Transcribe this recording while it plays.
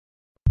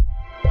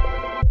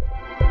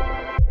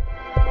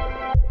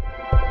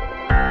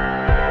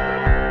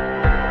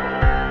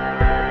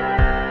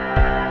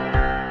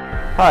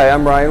Hi,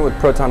 I'm Ryan with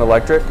Proton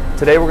Electric.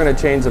 Today we're going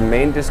to change the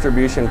main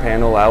distribution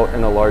panel out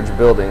in a large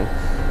building.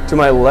 To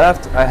my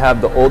left, I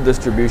have the old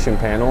distribution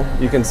panel.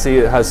 You can see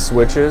it has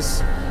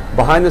switches.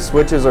 Behind the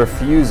switches are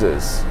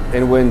fuses,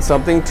 and when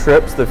something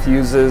trips, the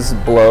fuses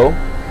blow,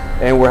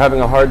 and we're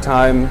having a hard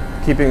time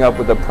keeping up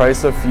with the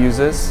price of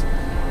fuses,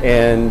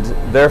 and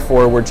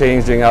therefore we're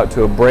changing out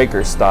to a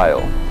breaker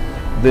style.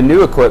 The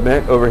new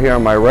equipment over here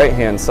on my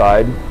right-hand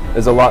side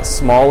is a lot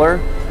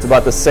smaller. It's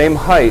about the same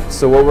height,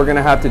 so what we're going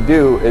to have to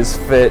do is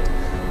fit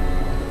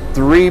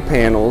 3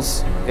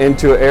 panels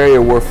into an area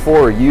where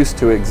 4 used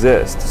to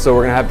exist. So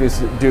we're going to have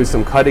to do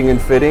some cutting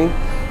and fitting,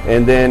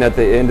 and then at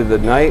the end of the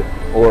night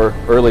or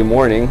early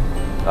morning,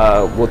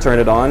 we'll turn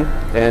it on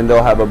and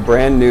they'll have a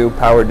brand new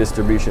power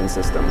distribution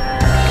system.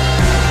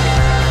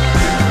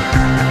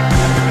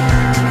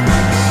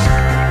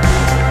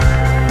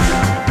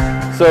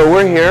 So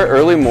we're here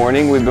early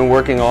morning. We've been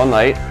working all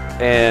night,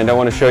 and I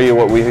want to show you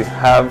what we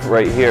have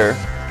right here.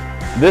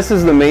 This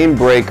is the main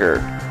breaker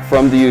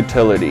from the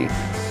utility.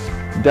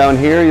 Down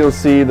here you'll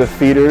see the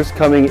feeders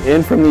coming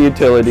in from the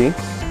utility.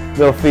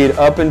 They'll feed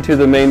up into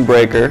the main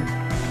breaker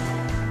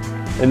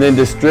and then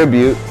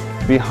distribute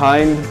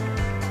behind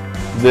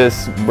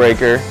this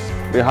breaker,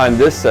 behind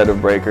this set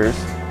of breakers,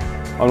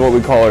 on what we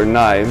call our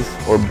knives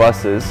or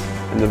buses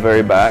in the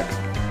very back.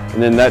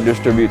 And then that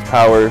distributes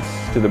power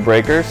to the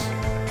breakers.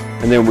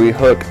 And then we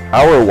hook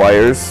our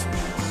wires,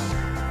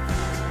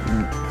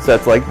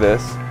 sets like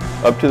this,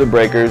 up to the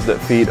breakers that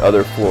feed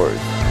other floors.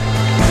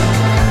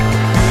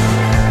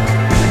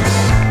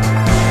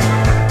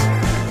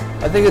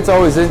 I think it's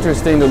always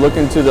interesting to look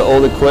into the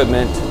old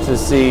equipment to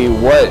see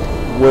what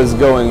was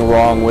going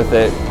wrong with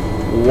it,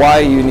 why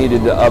you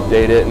needed to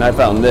update it, and I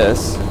found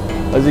this.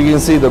 As you can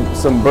see,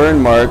 some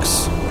burn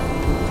marks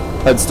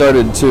had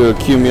started to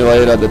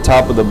accumulate at the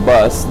top of the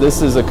bus.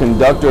 This is a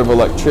conductor of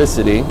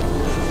electricity,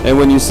 and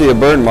when you see a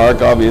burn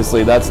mark,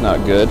 obviously that's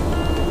not good.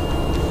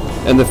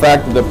 And the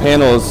fact that the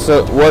panel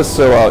was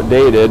so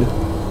outdated,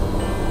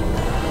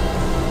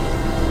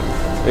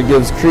 it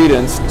gives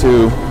credence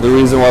to the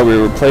reason why we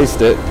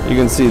replaced it. You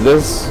can see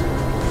this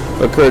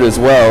occurred as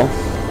well.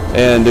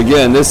 And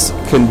again, this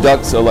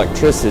conducts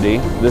electricity.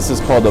 This is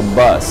called a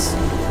bus.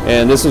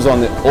 And this was on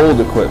the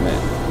old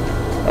equipment,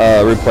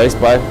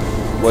 replaced by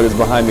what is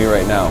behind me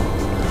right now.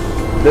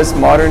 This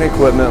modern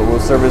equipment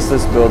will service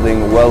this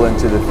building well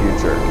into the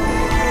future.